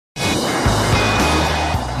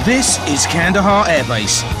This is Kandahar Air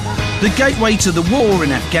Base, the gateway to the war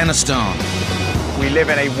in Afghanistan. We live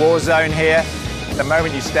in a war zone here. The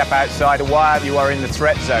moment you step outside a wire, you are in the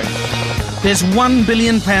threat zone. There's £1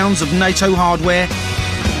 billion of NATO hardware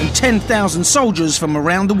and 10,000 soldiers from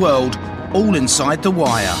around the world, all inside the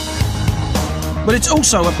wire. But it's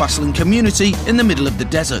also a bustling community in the middle of the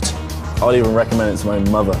desert. I'd even recommend it to my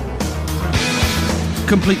mother.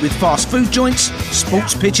 Complete with fast food joints,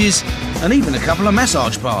 sports pitches, and even a couple of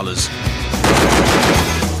massage parlours.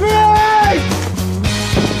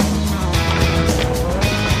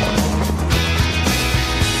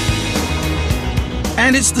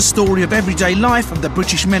 And it's the story of everyday life of the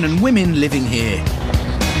British men and women living here.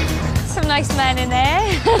 Some nice men in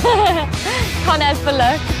there. Can't help but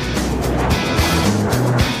look.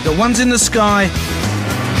 The ones in the sky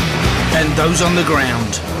and those on the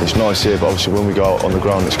ground. It's nice here, but obviously when we go out on the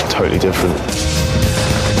ground, it's totally different.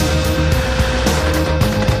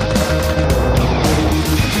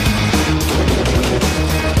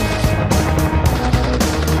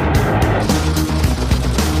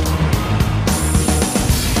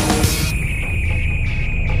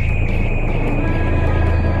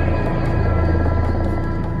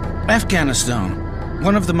 Afghanistan,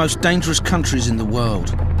 one of the most dangerous countries in the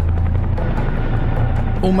world.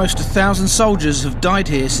 Almost 1,000 soldiers have died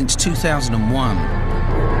here since 2001.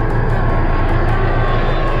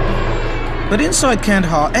 But inside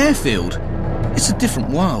Kandahar Air Field, it's a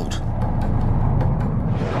different world.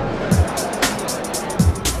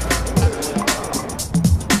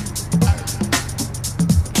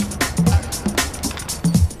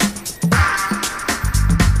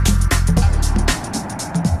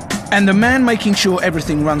 And the man making sure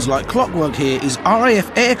everything runs like clockwork here is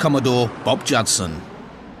RAF Air Commodore Bob Judson.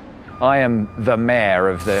 I am the mayor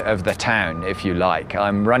of the town, if you like.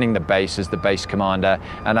 I'm running the base as the base commander,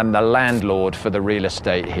 and I'm the landlord for the real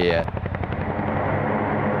estate here.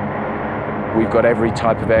 We've got every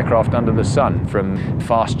type of aircraft under the sun, from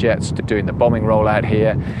fast jets to doing the bombing rollout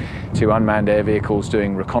here, to unmanned air vehicles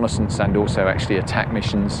doing reconnaissance and also actually attack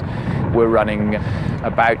missions. We're running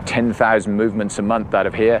about 10,000 movements a month out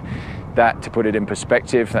of here. That, to put it in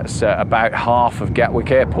perspective, that's about half of Gatwick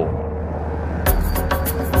Airport.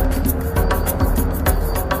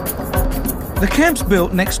 The camp's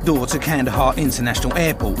built next door to Kandahar International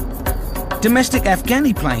Airport. Domestic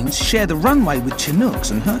Afghani planes share the runway with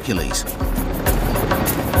Chinooks and Hercules.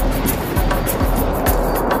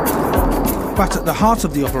 But at the heart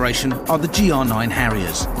of the operation are the GR9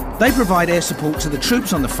 Harriers. They provide air support to the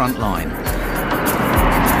troops on the front line.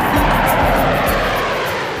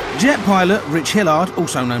 Jet pilot Rich Hillard,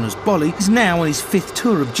 also known as Bolly, is now on his 5th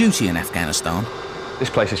tour of duty in Afghanistan. This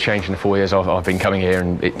place has changed in the 4 years I've been coming here,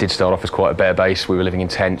 and it did start off as quite a bare base. We were living in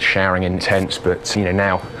tents, showering in tents, but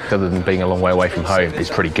now, other than being a long way away from home, it's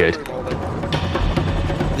pretty good.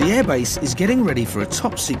 The airbase is getting ready for a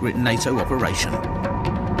top-secret NATO operation.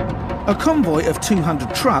 A convoy of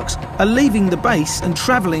 200 trucks are leaving the base and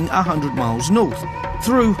travelling 100 miles north,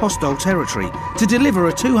 through hostile territory, to deliver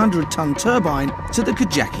a 200-ton turbine to the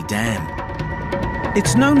Kajaki Dam.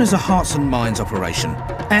 It's known as a Hearts and Minds operation,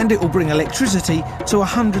 and it will bring electricity to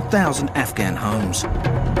 100,000 Afghan homes.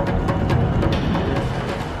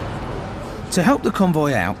 To help the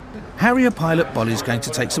convoy out, Harrier pilot Bolly is going to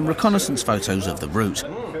take some reconnaissance photos of the route,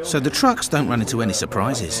 so the trucks don't run into any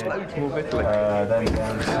surprises. Bottle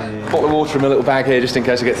of water in my little bag here just in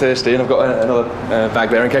case I get thirsty, and I've got another bag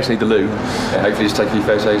there in case I need the loo. Hopefully just take a few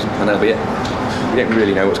photos and that'll be it. We don't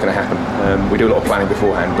really know what's going to happen. We do a lot of planning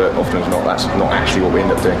beforehand, but often as not, that's not actually what we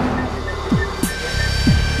end up doing.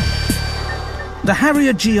 The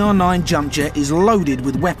Harrier GR9 jump jet is loaded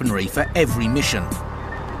with weaponry for every mission.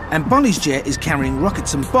 And Bolly's jet is carrying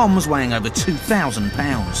rockets and bombs weighing over 2,000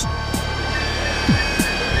 pounds.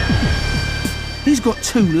 He's got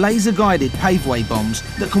 2 laser-guided paveway bombs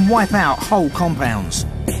that can wipe out whole compounds.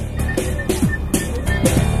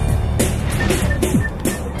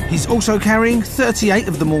 He's also carrying 38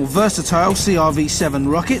 of the more versatile CRV-7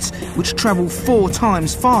 rockets, which travel 4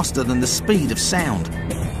 times faster than the speed of sound.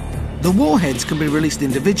 The warheads can be released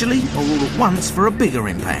individually or all at once for a bigger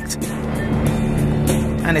impact.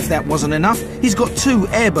 And if that wasn't enough, he's got 2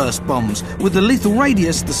 airburst bombs with the lethal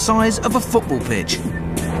radius the size of a football pitch.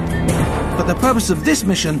 But the purpose of this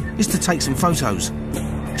mission is to take some photos.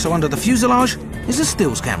 So under the fuselage is a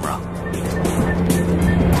stills camera.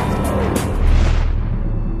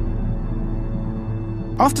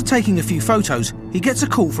 After taking a few photos, he gets a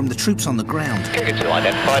call from the troops on the ground. To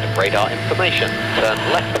identified radar information. Turn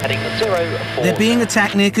left heading 040. They're being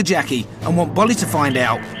attacked near Kajaki and want Bolly to find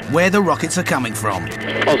out where the rockets are coming from.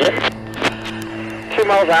 Positive. 2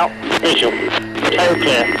 miles out. Visual. All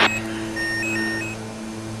clear.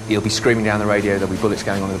 He'll be screaming down the radio, there'll be bullets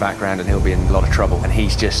going on in the background, and he'll be in a lot of trouble. And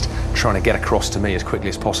he's just trying to get across to me as quickly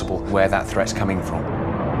as possible where that threat's coming from.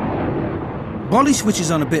 Bolly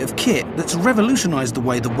switches on a bit of kit that's revolutionised the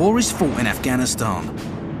way the war is fought in Afghanistan.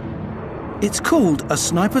 It's called a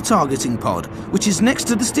sniper targeting pod, which is next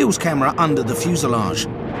to the stills camera under the fuselage.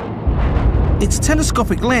 Its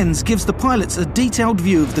telescopic lens gives the pilots a detailed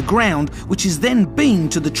view of the ground, which is then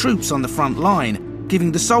beamed to the troops on the front line,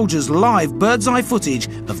 giving the soldiers live bird's-eye footage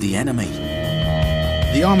of the enemy.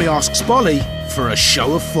 The army asks Bolly for a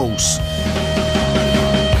show of force.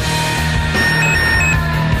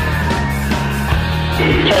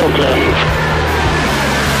 All clear.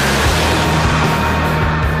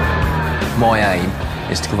 My aim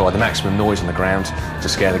is to provide the maximum noise on the ground to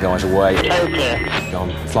scare the guys away. All clear.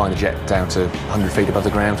 I'm flying the jet down to 100 feet above the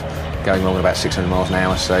ground, going along at about 600 miles an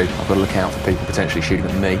hour, so I've got to look out for people potentially shooting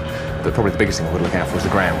at me. But probably the biggest thing I've got to look out for is the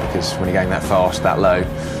ground, because when you're going that fast, that low,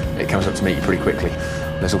 it comes up to meet you pretty quickly.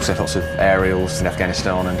 There's also lots of aerials in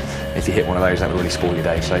Afghanistan, and if you hit one of those, that will really spoil your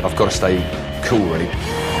day. So I've got to stay cool, really.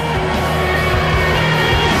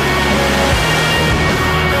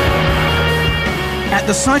 At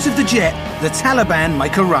the sight of the jet, the Taliban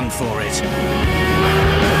make a run for it.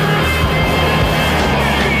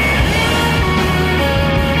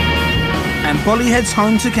 And Bolly heads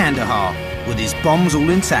home to Kandahar with his bombs all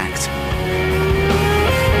intact.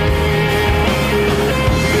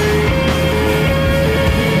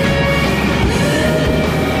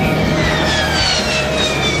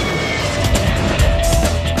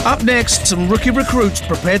 Up next, some rookie recruits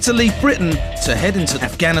prepare to leave Britain to head into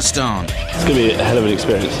Afghanistan. It's going to be a hell of an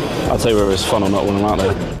experience. I'll tell you whether it's fun or not when I'm out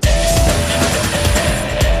there.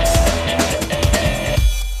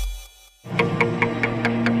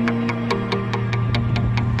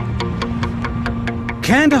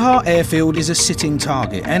 Kandahar Air Field is a sitting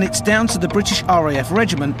target, and it's down to the British RAF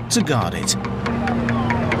Regiment to guard it.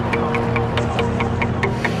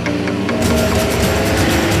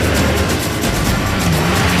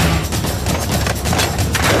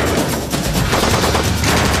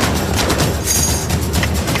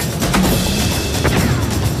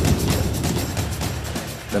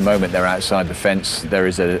 The moment they're outside the fence, there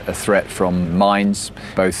is a threat from mines,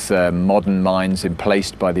 both modern mines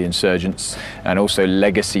emplaced by the insurgents and also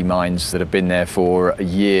legacy mines that have been there for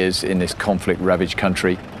years in this conflict-ravaged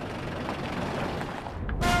country.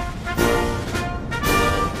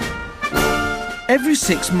 Every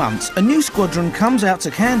 6 months, a new squadron comes out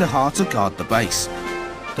to Kandahar to guard the base.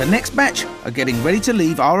 The next batch are getting ready to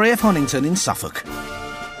leave RAF Honington in Suffolk.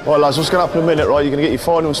 Right, lads, what's going to happen in a minute, right? You're going to get your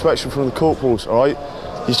final inspection from the corporals, all right?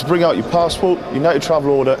 You used to bring out your passport, your native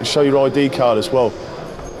travel order, and show your ID card as well.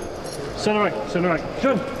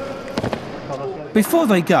 Before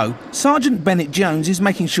they go, Sergeant Bennett Jones is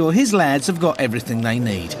making sure his lads have got everything they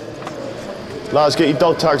need. Lads, get your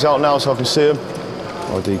dog tags out now so I can see them.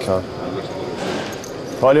 ID card.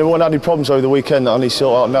 Right, anyone had any problems over the weekend that I need to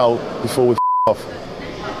sort out now before we off?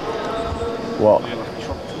 What?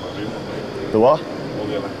 The what?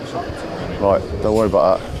 Right, don't worry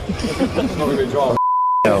about that.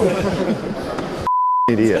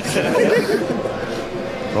 Idiot.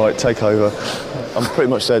 Right, take over. I'm pretty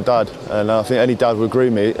much their dad, and I think any dad would agree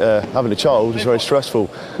with me, having a child is very stressful,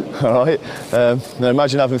 all right? Now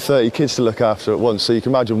imagine having 30 kids to look after at once, so you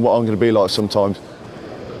can imagine what I'm going to be like sometimes.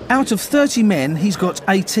 Out of 30 men, he's got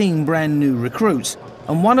 18 brand new recruits,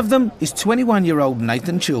 and one of them is 21-year-old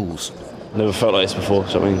Nathan Choules. Never felt like this before,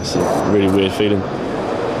 so I mean, it's a really weird feeling.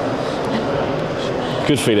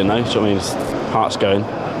 Good feeling though, so I mean, it's heart's going.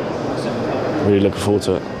 Really looking forward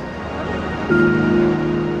to it.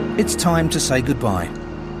 It's time to say goodbye.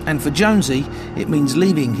 And for Jonesy, it means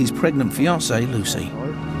leaving his pregnant fiancée, Lucy.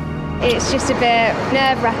 It's just a bit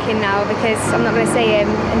nerve-wracking now because I'm not going to see him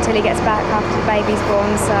until he gets back after the baby's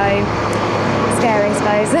born, so scary, I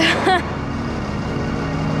suppose.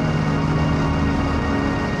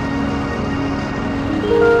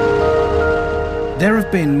 There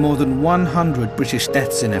have been more than 100 British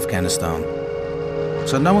deaths in Afghanistan,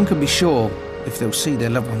 so no one can be sure if they'll see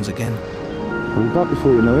their loved ones again. I'll be back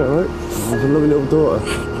before you know it, alright? I have a lovely little daughter.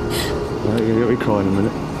 Right, you're going to get me crying in a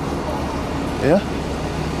minute. Yeah?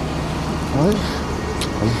 Alright?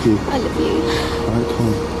 I love you. I love you. Alright, come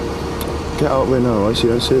on. Get out of here now, alright, so you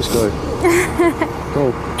don't see us go. Go.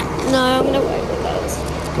 No, I'm going to wait with those.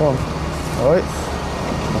 Go on. Alright?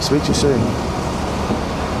 I'll speak to you soon.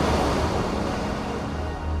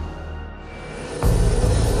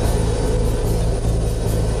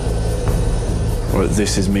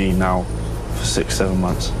 This is me now for 6-7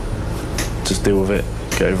 months. Just deal with it,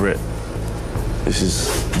 get over it. This is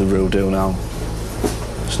the real deal now.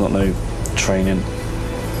 It's not no training.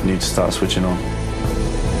 You need to start switching on.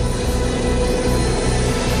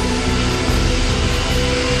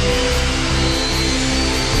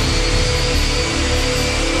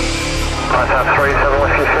 Contact 37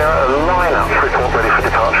 Whiskey Sierra, line up, report ready for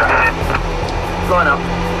departure. Line up,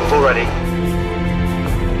 all ready.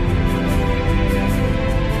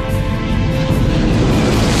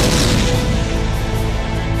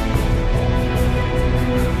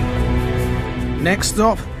 Next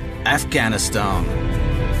stop, Afghanistan.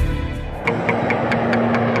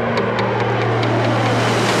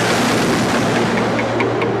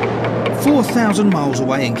 "4,000 miles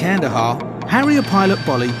away in Kandahar, Harrier pilot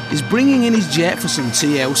Bolly is bringing in his jet for some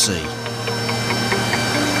TLC.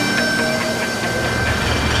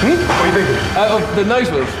 What are you thinking? The nose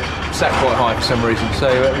wheel sat quite high for some reason, so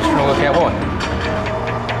we're just trying to work out why.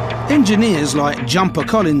 Engineers like Jumper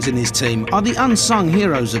Collins and his team are the unsung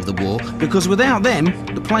heroes of the war, because without them,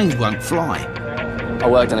 the planes won't fly. I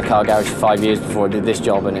worked in a car garage for 5 years before I did this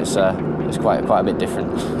job, and it's quite a bit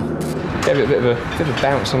different. Gave it a bit of a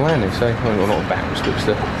bounce on landing, so well, not a bounce, but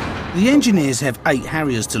still. The engineers have 8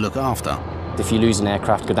 Harriers to look after. If you lose an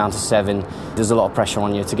aircraft, go down to 7, there's a lot of pressure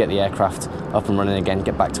on you to get the aircraft up and running again,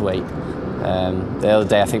 get back to 8. The other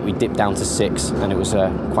day I think we dipped down to 6, and it was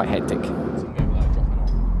quite hectic.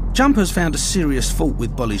 Jumpers found a serious fault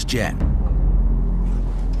with Bolly's jet.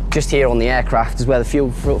 Just here on the aircraft is where the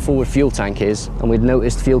forward fuel tank is, and we'd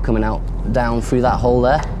noticed fuel coming out down through that hole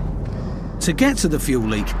there. To get to the fuel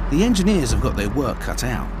leak, the engineers have got their work cut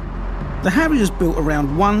out. The Harrier's built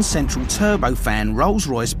around one central turbofan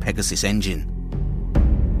Rolls-Royce Pegasus engine.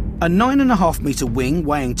 A 9.5 metre wing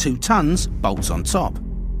weighing 2 tonnes bolts on top.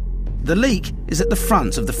 The leak is at the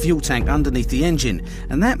front of the fuel tank underneath the engine,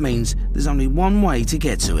 and that means there's only one way to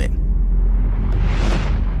get to it.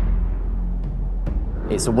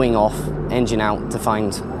 It's a wing off, engine out to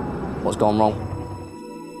find what's gone wrong.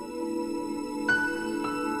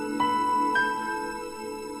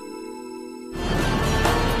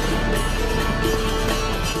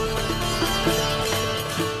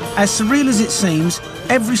 As surreal as it seems,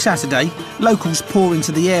 every Saturday, locals pour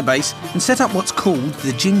into the airbase and set up what's called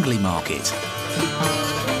the Jingly Market.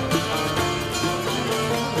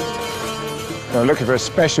 I'm looking for a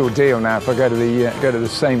special deal now if I go to the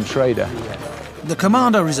same trader. The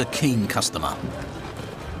commander is a keen customer.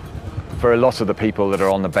 For a lot of the people that are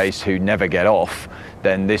on the base who never get off,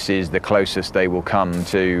 then this is the closest they will come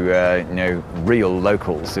to real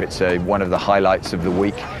locals. It's one of the highlights of the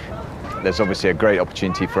week. There's obviously a great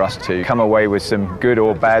opportunity for us to come away with some good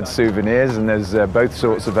or bad souvenirs, and there's both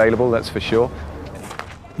sorts available, that's for sure.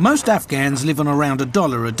 Most Afghans live on around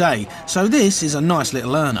 $1 a day, so this is a nice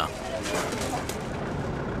little earner.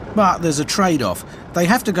 But there's a trade-off. They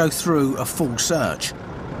have to go through a full search.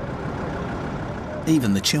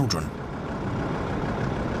 Even the children.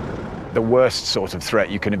 The worst sort of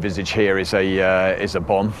threat you can envisage here is a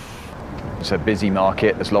bomb. It's a busy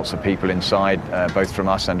market, there's lots of people inside, both from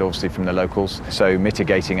us and obviously from the locals. So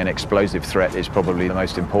mitigating an explosive threat is probably the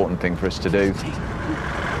most important thing for us to do.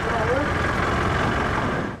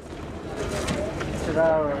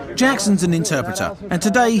 Jackson's an interpreter, and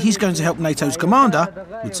today he's going to help NATO's commander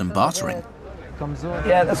with some bartering.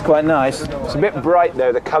 Yeah, that's quite nice. It's a bit bright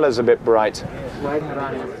though, the colour's a bit bright.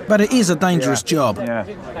 But it is a dangerous job. Yeah.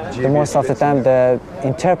 Most of the time the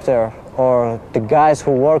interpreter or the guys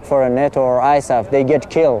who work for a NATO or ISAF, they get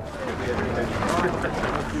killed.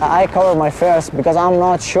 I cover my fares because I'm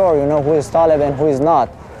not sure, who is Taliban, who is not.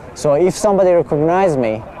 So if somebody recognizes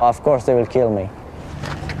me, of course they will kill me.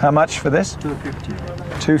 How much for this? 250.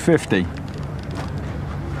 250.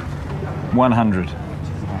 100.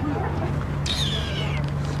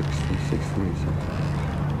 60.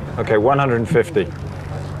 Okay, 150.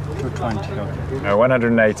 220, okay. No,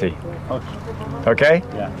 180. Okay?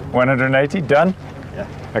 Yeah. 180, done? Yeah.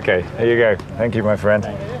 Okay, there you go. Thank you, my friend.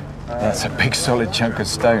 That's a big solid chunk of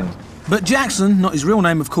stone. But Jackson, not his real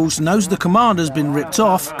name of course, knows the commander's been ripped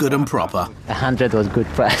off good and proper. 100 was good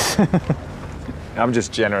price. I'm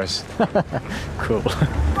just generous. Cool.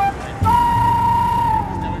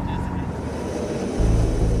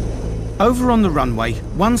 Over on the runway,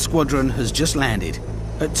 one squadron has just landed.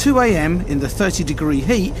 At 2 AM in the 30-degree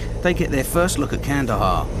heat, they get their first look at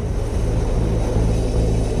Kandahar.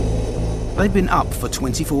 They've been up for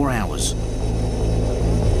 24 hours.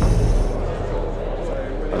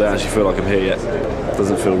 I don't actually feel like I'm here yet. It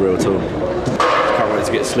doesn't feel real at all. Can't wait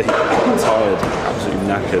to get sleep. I'm tired, absolutely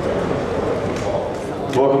knackered.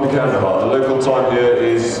 Welcome to Kandahar. The local time here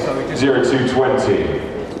is 02:20.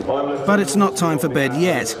 But it's not time for bed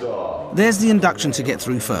yet. There's the induction to get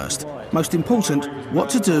through first. Most important, what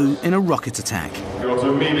to do in a rocket attack. You want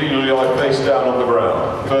to immediately lie face down on the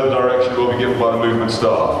ground. Further direction will be given by the movement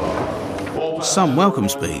staff. Some welcome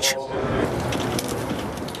speech.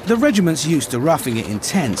 The regiment's used to roughing it in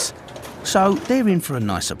tents, so they're in for a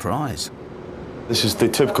nice surprise. This is the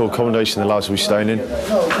typical accommodation the lads will be staying in.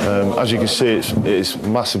 As you can see, it is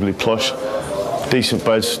massively plush. Decent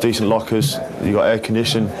beds, decent lockers, you've got air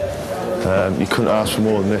conditioning. You couldn't ask for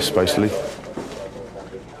more than this, basically.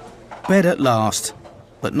 Bed at last,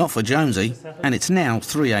 but not for Jonesy, and it's now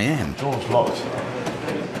 3 a.m. Door's locked.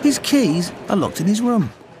 His keys are locked in his room.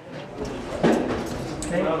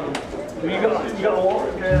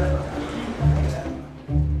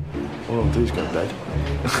 All I'll do is go to bed.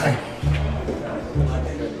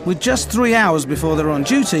 With just 3 hours before they're on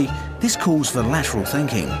duty, this calls for lateral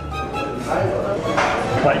thinking.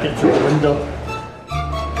 Might get through the window.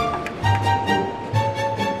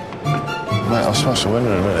 Mate, I'll smash the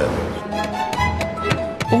window in a minute.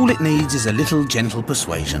 All it needs is a little gentle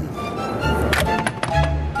persuasion.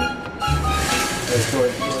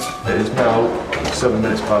 It is now 7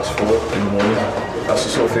 minutes past 4 in the morning. That's the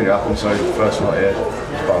sort of thing that happens, so the first night here,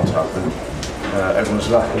 it's bound to happen. Everyone's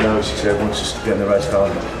lacking now, so everyone's just getting the rest down,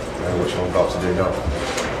 which I'm about to do now.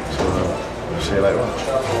 So, see you later on.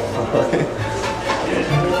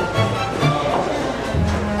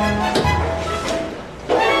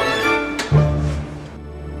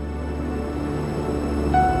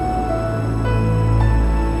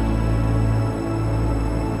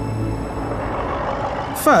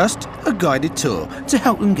 First, a guided tour to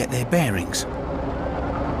help them get their bearings.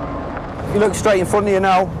 If you look straight in front of you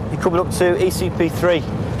now, you're coming up to ECP3.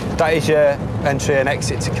 That is your entry and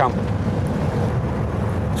exit to camp.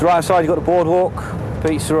 So right outside you've got the boardwalk,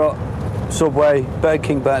 Pizza Hut, Subway, Burger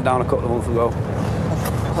King burnt down a couple of months ago,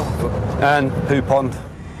 and Poo Pond.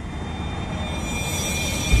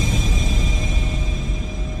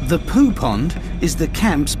 The Poo Pond is the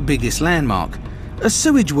camp's biggest landmark. A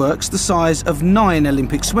sewage works the size of 9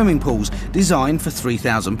 Olympic swimming pools designed for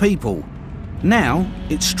 3,000 people. Now,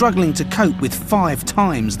 it's struggling to cope with 5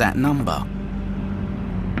 times that number.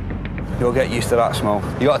 You'll get used to that smell.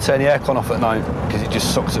 You've got to turn the aircon off at night because it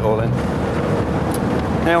just sucks it all in.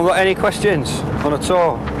 Anyone got any questions on a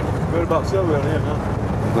tour? Whereabouts are we on here now?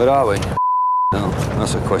 Where are we? No,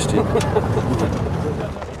 that's a question.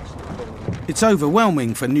 It's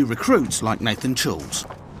overwhelming for new recruits like Nathan Chulz.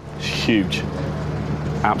 It's huge.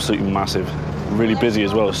 Absolutely massive. Really busy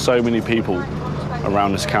as well. So many people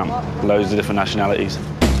around this camp. Loads of different nationalities.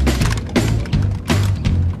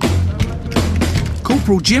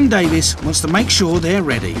 Corporal Jim Davis wants to make sure they're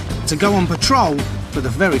ready to go on patrol for the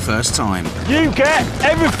very first time. You get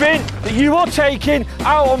everything that you are taking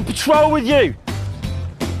out on patrol with you.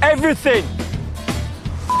 Everything.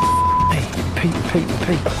 Pete.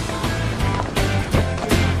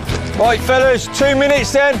 Right, fellas, 2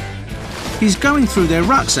 minutes then. He's going through their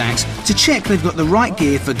rucksacks to check they've got the right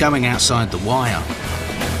gear for going outside the wire.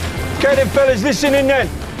 Okay then, fellas, listen in then.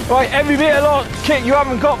 Right, every bit of kit you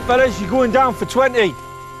haven't got, fellas, you're going down for 20.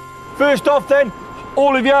 First off then,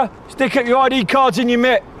 all of you, stick up your ID cards in your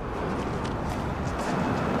mitt.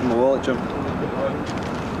 My wallet jump.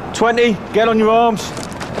 20, get on your arms.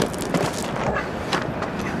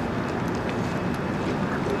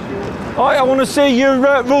 Right, I want to see your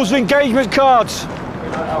rules of engagement cards.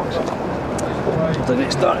 Then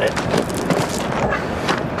it's done it.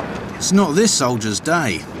 It's not this soldier's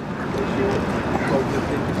day.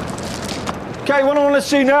 Okay, what I want to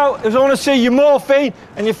see now is I want to see your morphine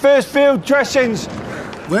and your first field dressings.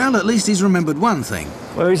 Well, at least he's remembered one thing.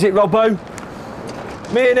 Where is it, Robbo?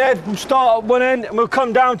 Me and Ed will start at one end and we'll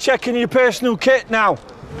come down checking your personal kit now.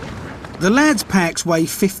 The lads' packs weigh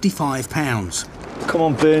 55 pounds. Come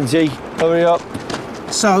on, Burnsy, hurry up.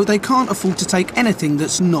 So they can't afford to take anything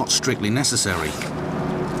that's not strictly necessary.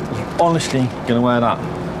 Honestly, gonna wear that?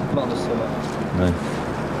 Not the summer. No.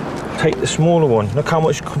 Take the smaller one. Look how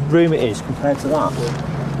much room it is compared to that.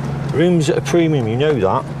 Room's at a premium, you know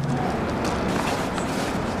that.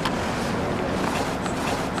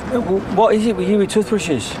 What is it with you with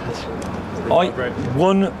toothbrushes?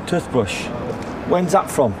 One toothbrush. When's that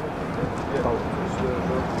from? 2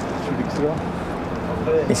 weeks ago.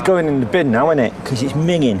 It's going in the bin now, isn't it? Because it's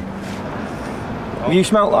minging. Have you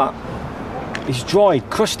smelt that? It's dried,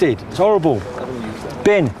 crusted. It's horrible.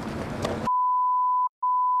 Bin.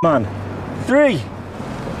 Man. 3.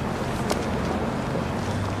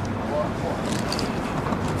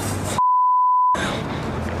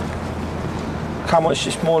 How much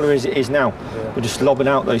smaller as it is now? We're just lobbing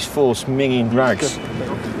out those 4 minging rags.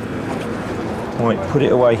 Right, put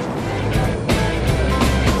it away.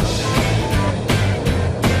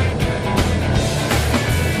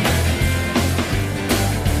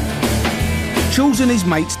 Jules and his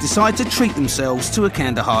mates decide to treat themselves to a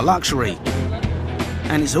Kandahar luxury.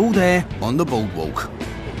 And it's all there on the boardwalk.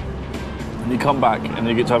 And you come back and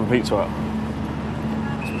you get to have a pizza out.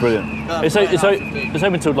 It's brilliant. It's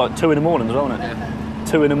open till like 2 in the morning as well, isn't it? Yeah.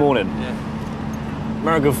 2 in the morning. Yeah.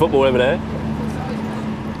 American football over there.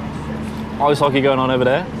 Ice hockey going on over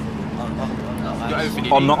there.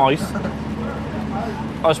 On not ice.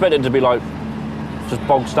 I expect it to be like just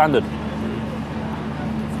bog standard.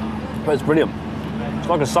 But it's brilliant. It's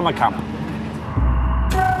like a summer camp.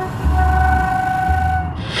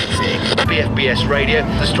 BFBS Radio,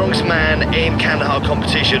 the strongest man in Kandahar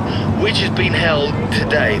competition, which has been held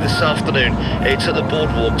today, this afternoon. It's at the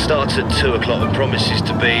boardwalk, starts at 2 o'clock and promises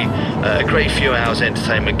to be a great few hours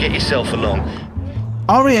entertainment. Get yourself along.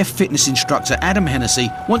 RAF fitness instructor Adam Hennessy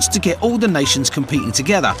wants to get all the nations competing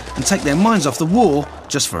together and take their minds off the war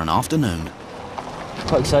just for an afternoon.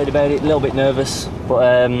 Quite excited about it, a little bit nervous, but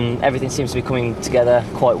everything seems to be coming together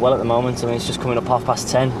quite well at the moment. I mean, it's just coming up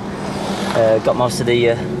 10:30. Got most of the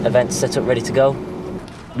events set up, ready to go.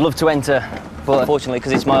 I'd love to enter, but unfortunately,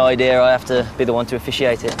 because it's my idea, I have to be the one to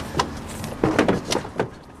officiate it.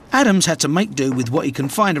 Adam's had to make do with what he can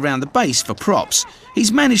find around the base for props.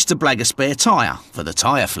 He's managed to blag a spare tyre for the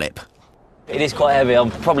tyre flip. It is quite heavy. I'll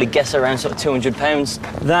probably guess around sort of 200 pounds.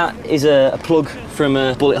 That is a plug from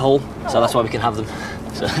a bullet hole, so that's why we can have them.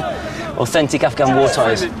 So, authentic Afghan war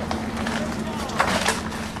tyres.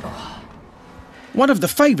 One of the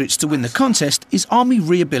favourites to win the contest is Army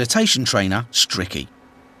rehabilitation trainer Stricky.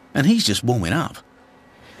 And he's just warming up.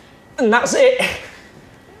 And that's it.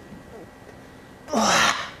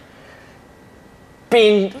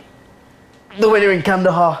 Being the winner in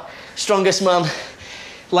Kandahar, strongest man,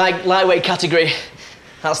 lightweight category,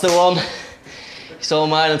 that's the one. It's all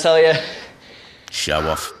mine, I tell you. Show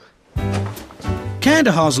off.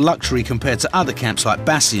 Kandahar's luxury compared to other camps like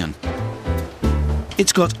Bastion.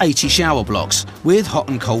 It's got 80 shower blocks with hot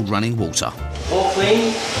and cold running water. All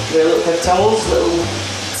clean, little paper towels,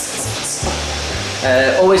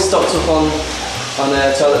 always stocked up on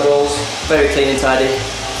toilet rolls, very clean and tidy.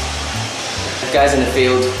 Guys in the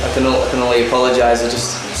field, I can only apologise, I'm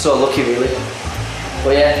just so lucky really.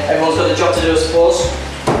 But yeah, everyone's got a job to do I suppose.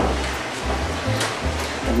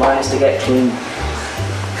 And mine is to get clean.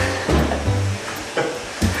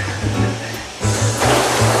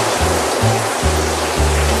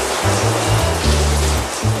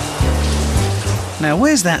 Now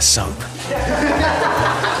where's that soap?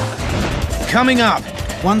 Coming up,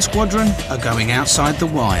 one squadron are going outside the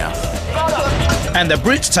wire. And the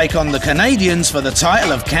Brits take on the Canadians for the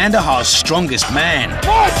title of Kandahar's strongest man.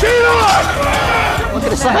 Look at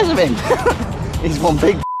the size of him. He's one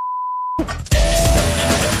big.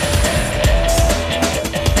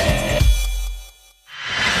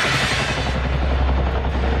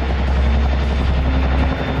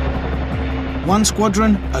 One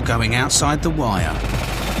squadron are going outside the wire.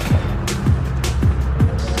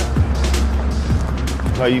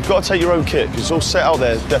 No, you've got to take your own kit, because it's all set out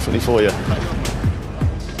there definitely for you.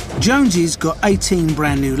 Jonesy's got 18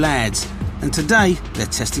 brand new lads, and today they're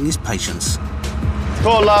testing his patience.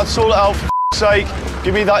 Come on, lads, sort it out, for sake.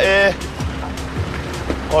 Give me that here.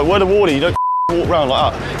 Right, word of warning, you don't walk around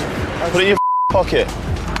like that. Put it in your pocket.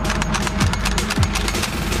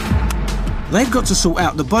 They've got to sort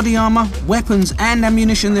out the body armour, weapons and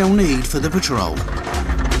ammunition they'll need for the patrol.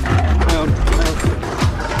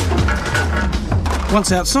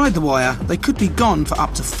 Once outside the wire, they could be gone for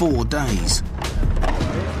up to 4 days.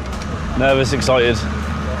 Nervous, excited,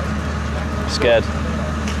 scared.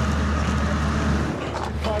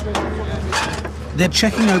 They're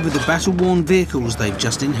checking over the battle-worn vehicles they've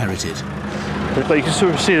just inherited. But you can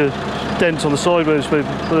sort of see the dents on the sideways where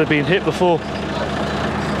they've been hit before.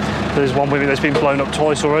 There's one with it that's been blown up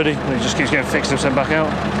twice already, and it just keeps getting fixed and sent back out.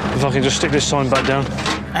 If I can just stick this sign back down.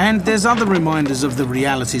 And there's other reminders of the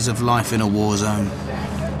realities of life in a war zone.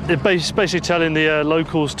 They're basically telling the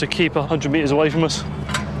locals to keep 100 metres away from us,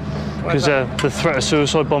 because the threat of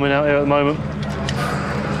suicide bombing out here at the moment.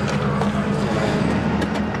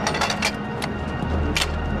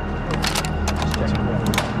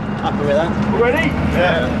 Happy with that? Ready?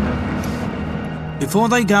 Yeah. Before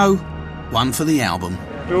they go, one for the album.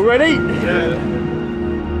 You all ready? Yeah.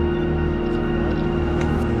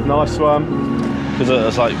 Nice one. Because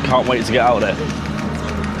it's like, can't wait to get out of there.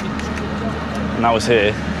 Now it's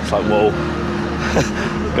here, it's like, whoa.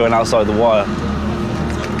 Going outside the wire.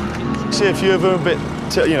 See a few of them a bit,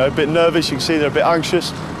 a bit nervous. You can see they're a bit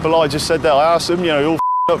anxious. But like I just said there, I asked them, you're all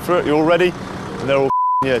up for it, you're all ready? And they're all,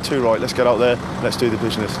 yeah, too right, let's get out there, let's do the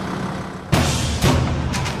business.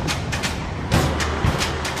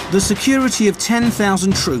 The security of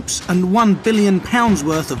 10,000 troops and £1 billion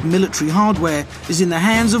worth of military hardware is in the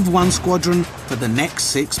hands of one squadron for the next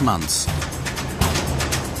 6 months.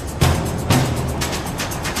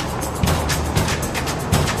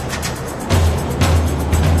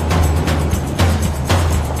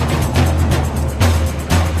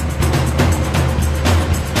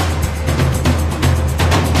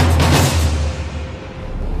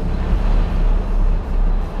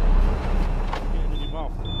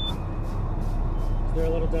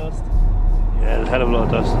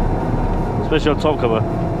 Especially on top cover,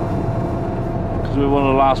 because we're one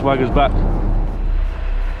of the last wagons back.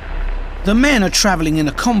 The men are travelling in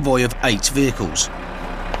a convoy of 8 vehicles.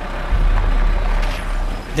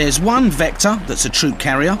 There's one Vector that's a troop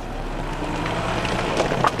carrier,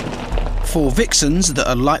 4 Vixens that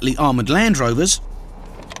are lightly armoured Land Rovers,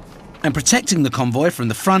 and protecting the convoy from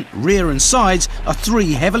the front, rear and sides are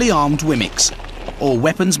 3 heavily armed WMICs, or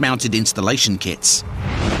weapons mounted installation kits.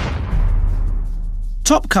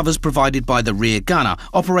 Top cover's provided by the rear gunner,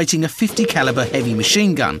 operating a 50 calibre heavy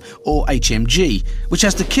machine gun, or HMG, which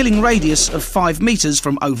has the killing radius of 5 metres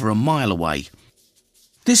from over a mile away.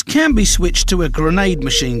 This can be switched to a grenade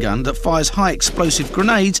machine gun that fires high explosive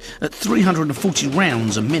grenades at 340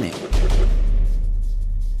 rounds a minute.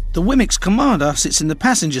 The WMIC's commander sits in the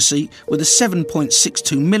passenger seat with a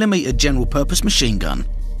 7.62mm general purpose machine gun.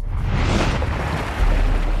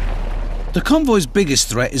 The convoy's biggest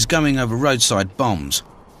threat is going over roadside bombs,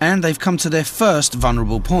 and they've come to their first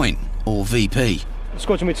vulnerable point, or VP. The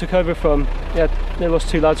squadron we took over from, they lost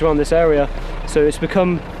 2 lads around this area, so it's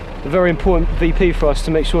become a very important VP for us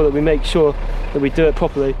to make sure that we do it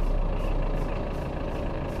properly.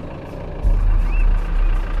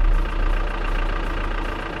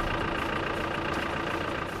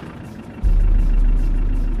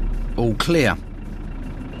 All clear.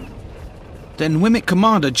 Then WMIC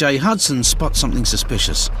Commander Jay Hudson spots something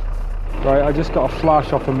suspicious. Right, I just got a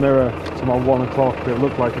flash off a mirror to my 1 o'clock. It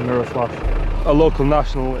looked like a mirror flash. A local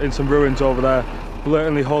national in some ruins over there,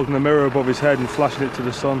 blatantly holding a mirror above his head and flashing it to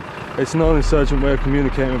the sun. It's a non-insurgent way of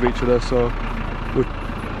communicating with each other, so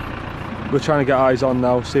we're trying to get eyes on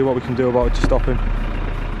now, see what we can do about it to stop him.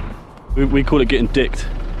 We call it getting dicked.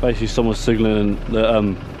 Basically, someone's signalling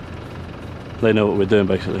that they know what we're doing,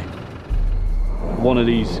 basically. One of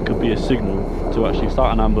these could be a signal to actually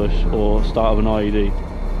start an ambush or start of an IED.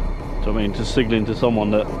 So I mean, to signalling to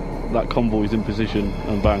someone that that convoy is in position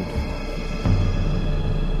and bang.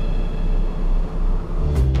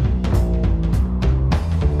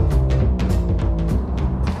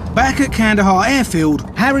 Back at Kandahar Air Field,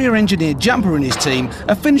 Harrier engineer Jumper and his team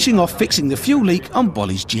are finishing off fixing the fuel leak on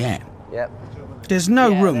Bolly's jet. Yep. There's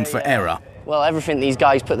no room for error. Well, everything these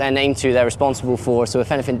guys put their name to, they're responsible for, so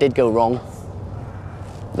if anything did go wrong,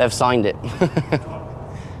 they've signed it.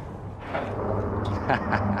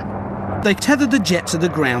 They tether the jet to the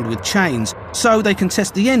ground with chains, so they can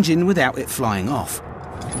test the engine without it flying off.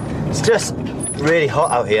 It's just really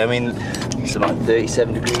hot out here. I mean, it's about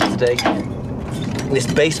 37 degrees today. This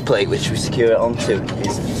base plate, which we secure it onto,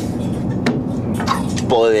 is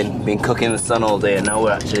boiling, been cooking in the sun all day, and now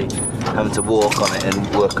we're actually having to walk on it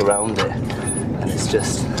and work around it. And it's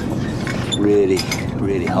just really,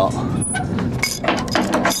 really hot.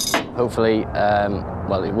 Hopefully,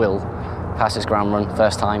 well, it will pass its ground run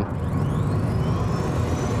first time.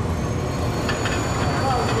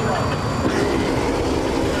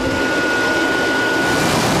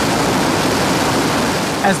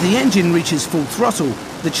 As the engine reaches full throttle,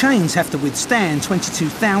 the chains have to withstand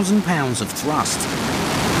 22,000 pounds of thrust.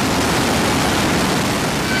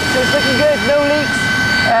 So it's looking good, no leaks.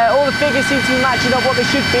 All the figures seem to be matching up what they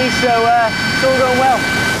should be, so it's all going well.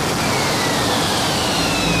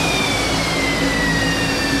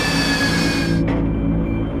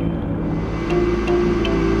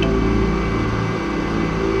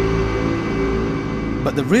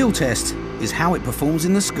 But the real test is how it performs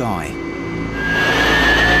in the sky.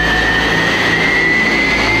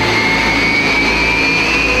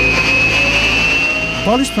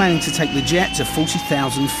 Bolly's planning to take the jet to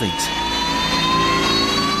 40,000 feet.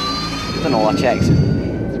 Done all our checks.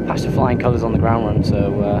 It's passed the flying colours on the ground run,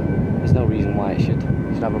 so there's no reason why it should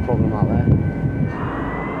have a problem out there.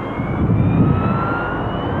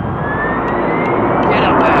 Get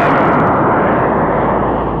up there!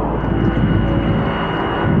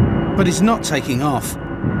 But it's not taking off.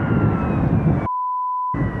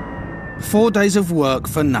 4 days of work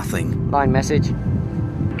for nothing. Line message.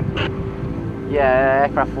 Yeah,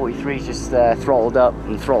 aircraft 43's just throttled up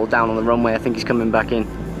and throttled down on the runway. I think he's coming back in.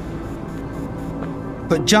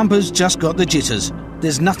 But Jumper's just got the jitters.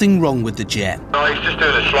 There's nothing wrong with the jet. Oh, he's just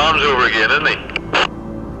doing the slams over again, isn't he?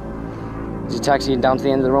 Is he taxiing down to the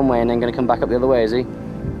end of the runway and then going to come back up the other way, is he?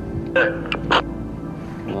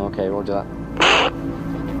 Okay, roger that.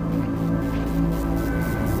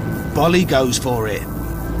 Bolly goes for it.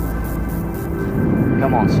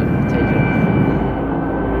 Come on, sir, take it off.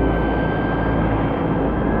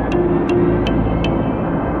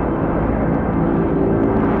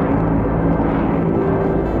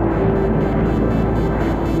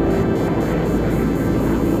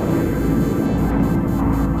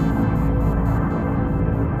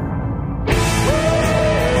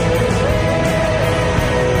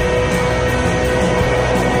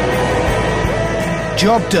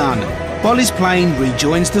 Job done. Bolly's plane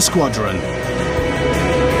rejoins the squadron.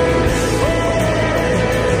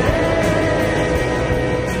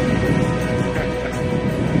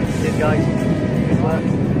 Good guys. Good work.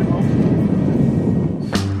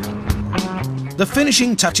 The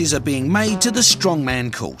finishing touches are being made to the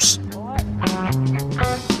strongman course.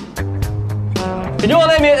 Can you all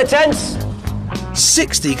hear me at the tents?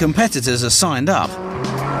 60 competitors are signed up.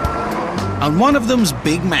 And one of them's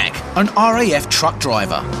Big Mac, an RAF truck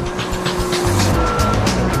driver.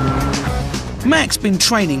 Mac's been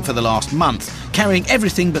training for the last month, carrying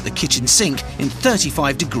everything but the kitchen sink in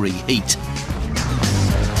 35-degree heat.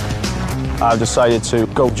 I've decided to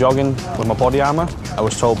go jogging with my body armour. I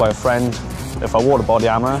was told by a friend if I wore the body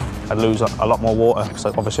armour, I'd lose a lot more water, because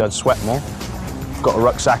obviously I'd sweat more. I've got a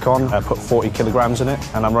rucksack on, I put 40 kilograms in it,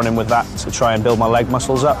 and I'm running with that to try and build my leg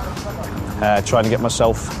muscles up, trying to get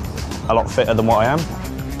myself a lot fitter than what I am.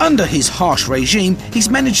 Under his harsh regime, he's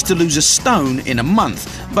managed to lose a stone in a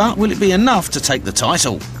month, but will it be enough to take the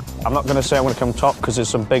title? I'm not going to say I'm going to come top because there's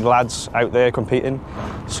some big lads out there competing,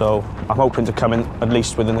 so I'm hoping to come in at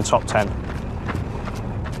least within the top 10.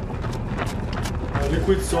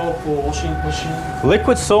 Liquid soap for washing machine?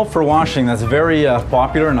 Liquid soap for washing, that's very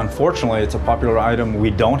popular, and unfortunately it's a popular item we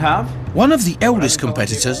don't have. One of the eldest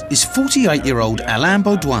competitors is 48-year-old Alain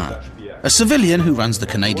Baudouin, a civilian who runs the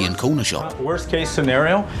Canadian corner shop. Worst case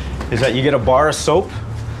scenario is that you get a bar of soap,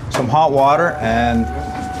 some hot water,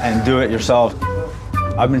 and do it yourself.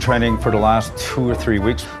 I've been training for the last 2 or 3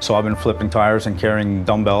 weeks, so I've been flipping tires and carrying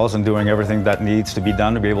dumbbells and doing everything that needs to be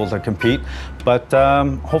done to be able to compete. But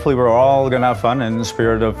hopefully we're all going to have fun in the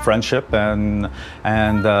spirit of friendship, and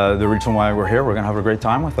the reason why we're here, we're going to have a great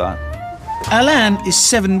time with that. Alain is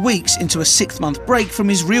 7 weeks into a 6-month break from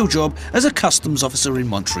his real job as a customs officer in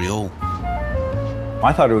Montreal.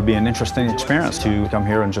 I thought it would be an interesting experience to come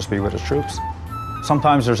here and just be with the troops.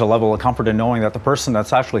 Sometimes there's a level of comfort in knowing that the person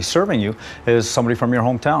that's actually serving you is somebody from your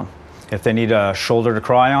hometown. If they need a shoulder to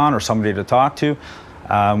cry on or somebody to talk to,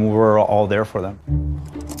 we're all there for them.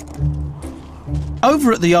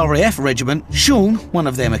 Over at the RAF Regiment, Sean, one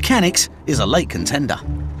of their mechanics, is a late contender.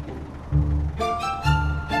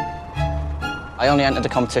 I only entered the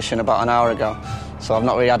competition about an hour ago, so I've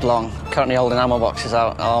not really had long. Currently holding ammo boxes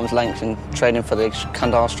out at arm's length and training for the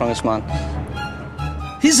Kandahar strongest man.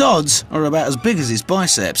 His odds are about as big as his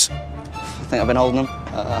biceps. I think I've been holding them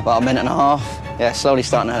about a minute and a half. Yeah, slowly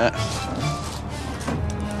starting to hurt.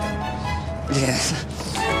 Yes.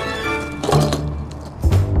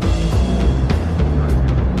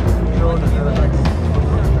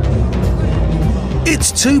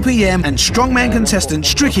 It's 2 p.m. and strongman contestant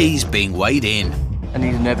Stricky's being weighed in. I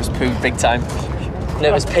need a nervous poo, big time.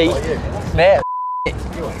 Nervous pee? Mate,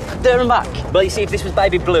 there and back. But you see, if this was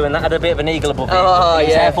baby blue and that had a bit of an eagle above it, oh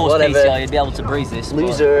yeah, Air Force whatever. PCI, you'd be able to breeze this.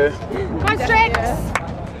 Loser. Come on, Strix!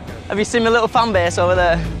 Have you seen my little fan base over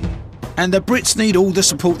there? And the Brits need all the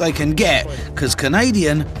support they can get, because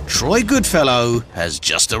Canadian Troy Goodfellow has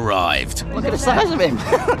just arrived. Look at the size of him.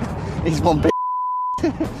 He's one big.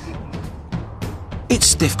 It's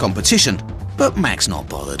stiff competition, but Mac's not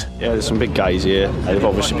bothered. Yeah, there's some big guys here. They've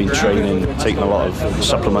obviously been training, taking a lot of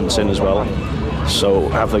supplements in as well. So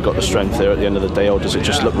have they got the strength there at the end of the day, or does it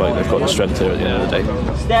just look like they've got the strength there at the end of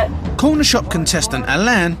the day? Corner shop contestant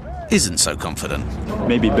Alain isn't so confident.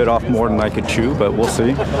 Maybe bit off more than I could chew, but we'll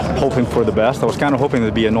see. Hoping for the best. I was kind of hoping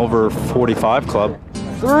there'd be an over 45 club.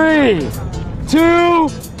 3, 2.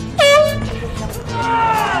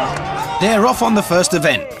 They're off on the first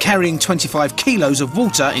event, carrying 25 kilos of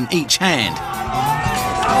water in each hand.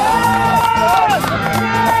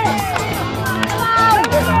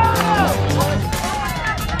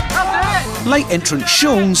 Late entrant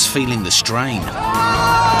Sean's feeling the strain.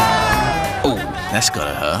 Oh, that's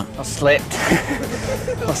gotta hurt. I slipped.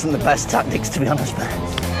 Wasn't the best tactics, to be honest, man.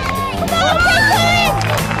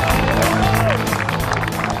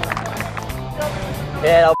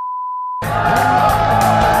 Yeah,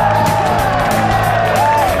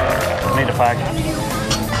 Need a fag.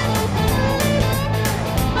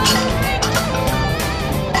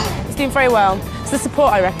 doing very well. It's the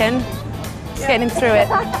support, I reckon. Just getting him through it,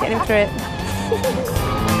 getting him through it.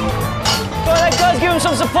 Go on then, guys, give him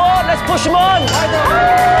some support. Let's push him on.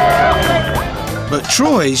 But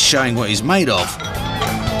Troy's showing what he's made of.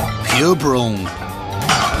 Pure brawn.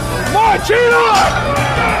 March it up!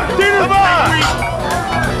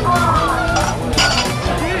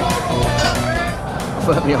 I've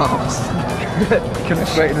hurt my arms. He couldn't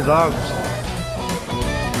straighten his arms.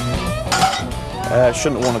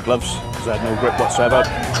 Shouldn't have worn the gloves because I had no grip whatsoever.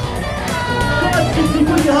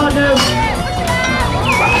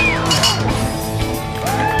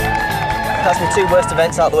 That's my 2 worst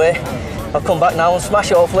events out the way. I'll come back now and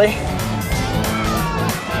smash it, hopefully.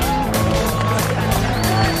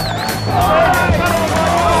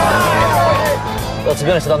 Well, to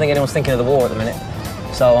be honest, I don't think anyone's thinking of the war at the minute,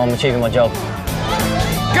 so I'm achieving my job.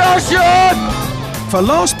 Go, Sean! For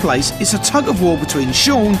last place, it's a tug of war between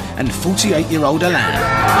Sean and 48-year-old Helmand.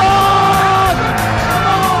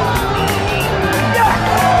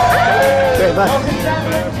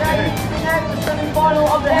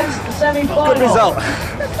 Good result.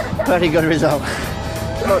 Very good result.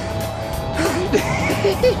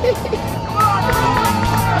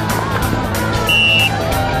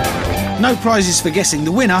 No prizes for guessing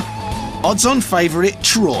the winner. Odds-on favourite,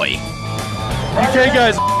 Troy. Okay,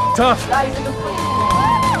 guys, tough.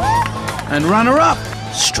 And runner-up,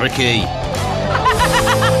 Stricky.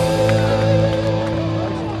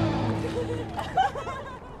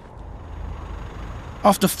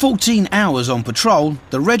 After 14 hours on patrol,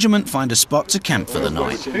 the regiment find a spot to camp for the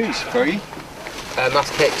night. Who's free? That's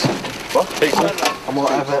Kicks. What? Pizza? And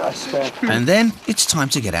whatever I spare. And then it's time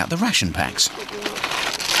to get out the ration packs.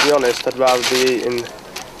 To be honest, I'd rather be eating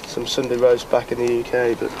some Sunday roast back in the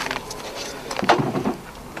UK, but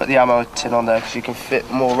put the ammo tin on there because you can fit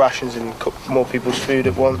more rations and cook more people's food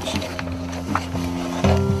at once. It's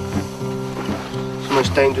the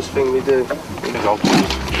most dangerous thing we do.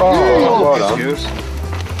 Oh, excuse.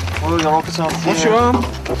 What's your arm? No.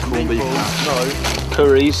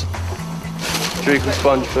 Curries. Treacle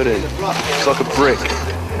sponge pudding. It's like a brick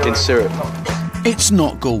in syrup. It's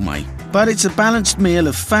not gourmet, but it's a balanced meal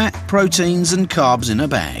of fat, proteins and carbs in a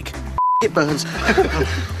bag. It burns.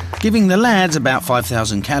 Giving the lads about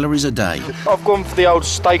 5,000 calories a day. I've gone for the old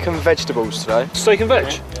steak and vegetables today. Steak and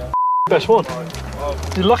veg? Yeah. Best one.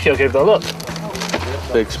 You're lucky I gave that look.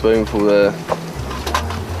 Big spoonful there.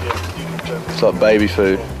 It's like baby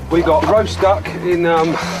food. We got roast duck in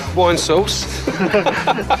wine sauce.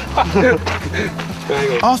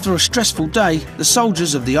 After a stressful day, the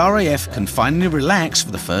soldiers of the RAF can finally relax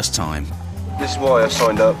for the first time. This is why I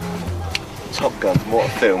signed up. Top Gun, what a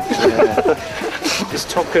film. Yeah. It's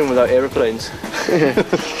Top Gun without aeroplanes.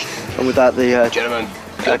 And without the gentlemen,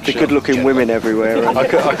 the good-looking women everywhere. I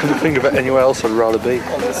couldn't think of it anywhere else I'd rather be.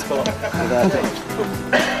 On the spot.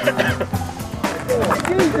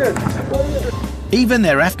 Even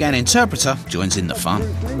their Afghan interpreter joins in the fun. And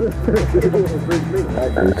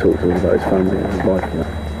he talked to us about his family and his wife and that.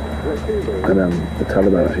 And the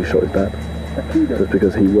Taliban actually shot his dad. Just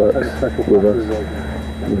because he works with us,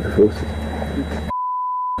 with the forces.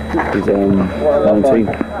 He's 19.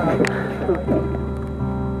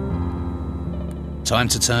 Time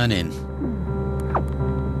to turn in.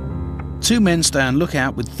 2 men stay on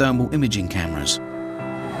lookout with thermal imaging cameras.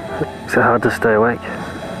 Is it hard to stay awake?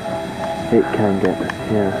 It can get,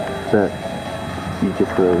 yeah, but you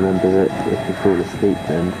just got to remember that if you fall asleep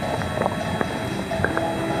then,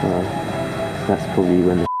 well, that's probably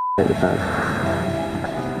when the hit the fan.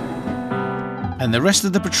 And the rest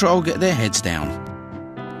of the patrol get their heads down,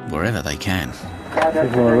 wherever they can.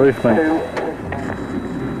 He's on the roof, mate.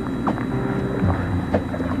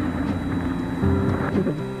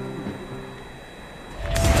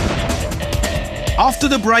 After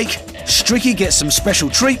the break, Stricky gets some special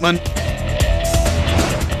treatment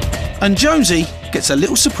and Jonesy gets a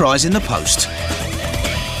little surprise in the post.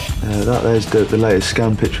 That there's the latest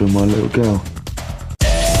scan picture of my little girl.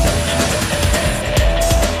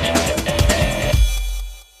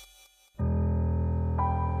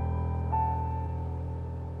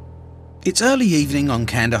 It's early evening on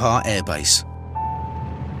Kandahar Air Base.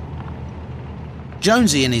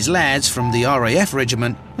 Jonesy and his lads from the RAF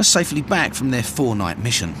Regiment are safely back from their 4-night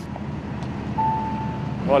mission.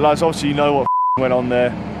 Right lads, obviously you know what went on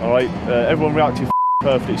there, alright? Everyone reacted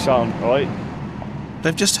perfectly sound, alright?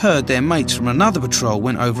 They've just heard their mates from another patrol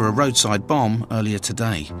went over a roadside bomb earlier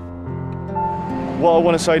today. What I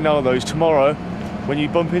want to say now though is tomorrow, when you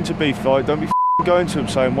bump into beef fight, don't be going to them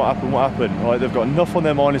saying what happened, alright? They've got enough on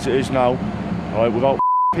their mind as it is now, alright, without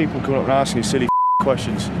people coming up and asking you silly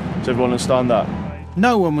questions. Does everyone understand that?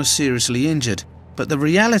 No one was seriously injured, but the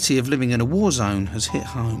reality of living in a war zone has hit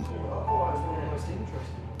home.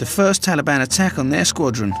 The first Taliban attack on their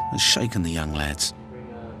squadron has shaken the young lads.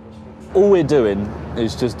 All we're doing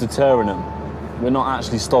is just deterring them. We're not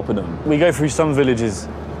actually stopping them. We go through some villages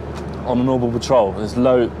on a normal patrol. There's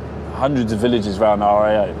hundreds of villages around our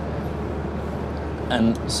RAO.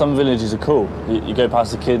 And some villages are cool. You go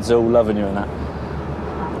past the kids, they're all loving you and that.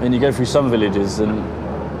 And you go through some villages and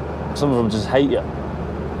some of them just hate you.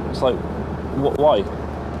 It's like, why?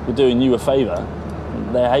 We're doing you a favour.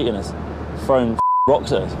 They're hating us, throwing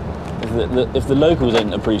rocks at us. If the locals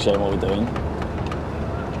ain't appreciating what we're doing,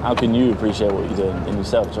 how can you appreciate what you're doing in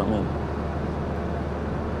yourself, do you know what I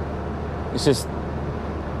mean? It's just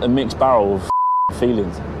a mixed barrel of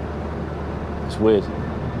feelings. It's weird.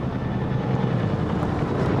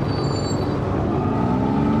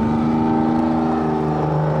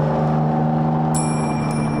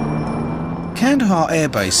 Kandahar Air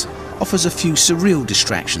Base offers a few surreal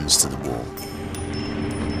distractions to the war.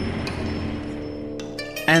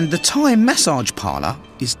 And the Thai massage parlour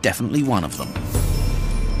is definitely one of them.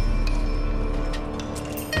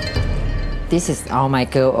 This is all my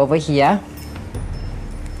girl over here.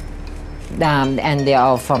 And they're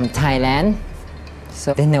all from Thailand,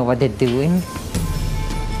 so they know what they're doing.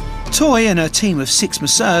 Toy and her team of 6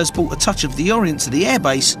 masseurs brought a touch of the Orient to the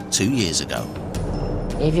airbase 2 years ago.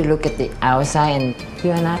 If you look at the outside and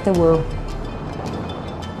you're in another world,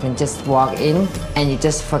 you can just walk in and you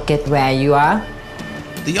just forget where you are.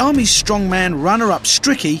 The Army's strongman runner-up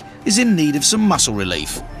Stricky is in need of some muscle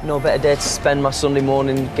relief. No better day to spend my Sunday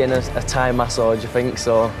morning getting a Thai massage, I think,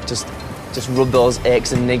 so just rub those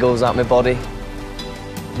aches and niggles out my body.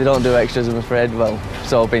 They don't do extras, I'm afraid. Well,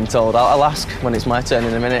 so I've been told. I'll ask when it's my turn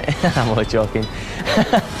in a minute. I'm only joking.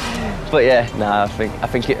 But yeah, nah, I think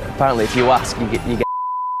apparently if you ask, you get.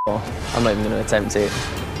 I'm not even going to attempt it.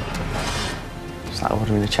 It's like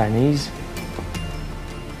ordering a Chinese.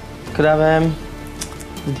 Could I have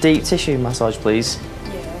the deep tissue massage, please?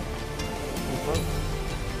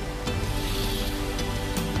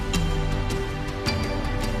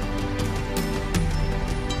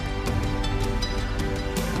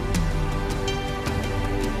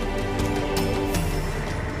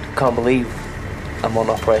 I can't believe I'm on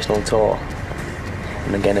operational tour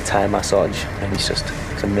and I'm getting a Thai massage, and it's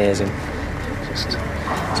amazing. It's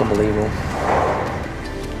unbelievable.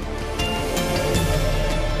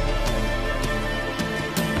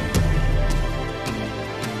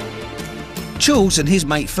 Jules and his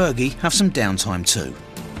mate Fergie have some downtime too.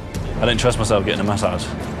 I don't trust myself getting a massage.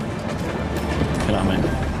 You know what I mean?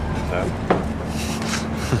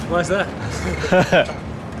 Why's that?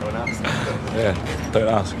 Don't ask. Yeah, don't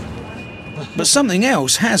ask. But something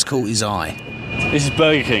else has caught his eye. This is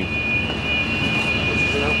Burger King.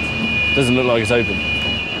 Doesn't look like it's open.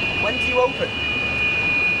 When do you open?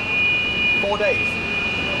 4 days.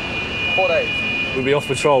 4 days. We'll be off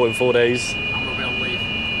patrol in 4 days. And we'll be on leave.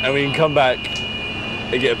 And we can come back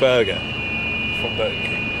and get a burger from Burger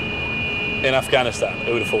King. In Afghanistan,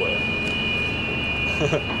 who would have thought it?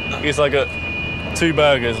 It's like 2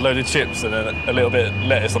 burgers, a load of chips and a little bit of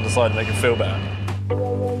lettuce on the side to make it feel better.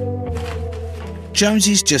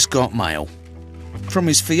 Jonesy's just got mail from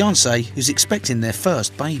his fiancée who's expecting their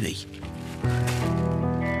first baby.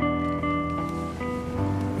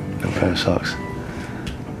 A pair of socks.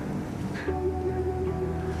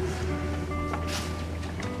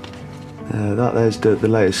 That there's the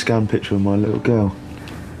latest scan picture of my little girl.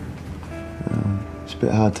 It's a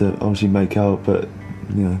bit hard to obviously make out, but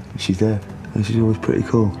you know, she's there and she's always pretty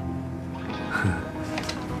cool.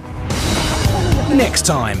 Next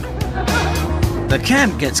time, the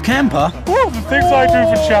camp gets camper. Woo, the things I do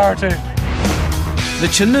for charity. The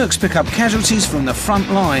Chinooks pick up casualties from the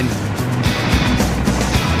front line.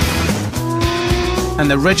 And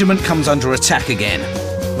the regiment comes under attack again.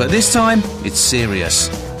 But this time, it's serious.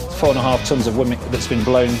 4.5 tons of women that's been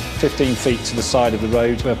blown 15 feet to the side of the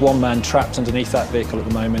road. We have 1 man trapped underneath that vehicle at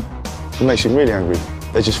the moment. It makes you really angry.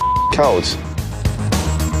 They're just cowards.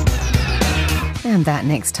 And that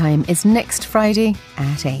next time is next Friday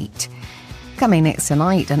at 8. Coming next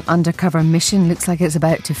tonight, an undercover mission looks like it's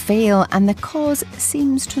about to fail and the cause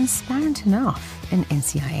seems transparent enough in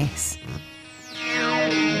NCIS.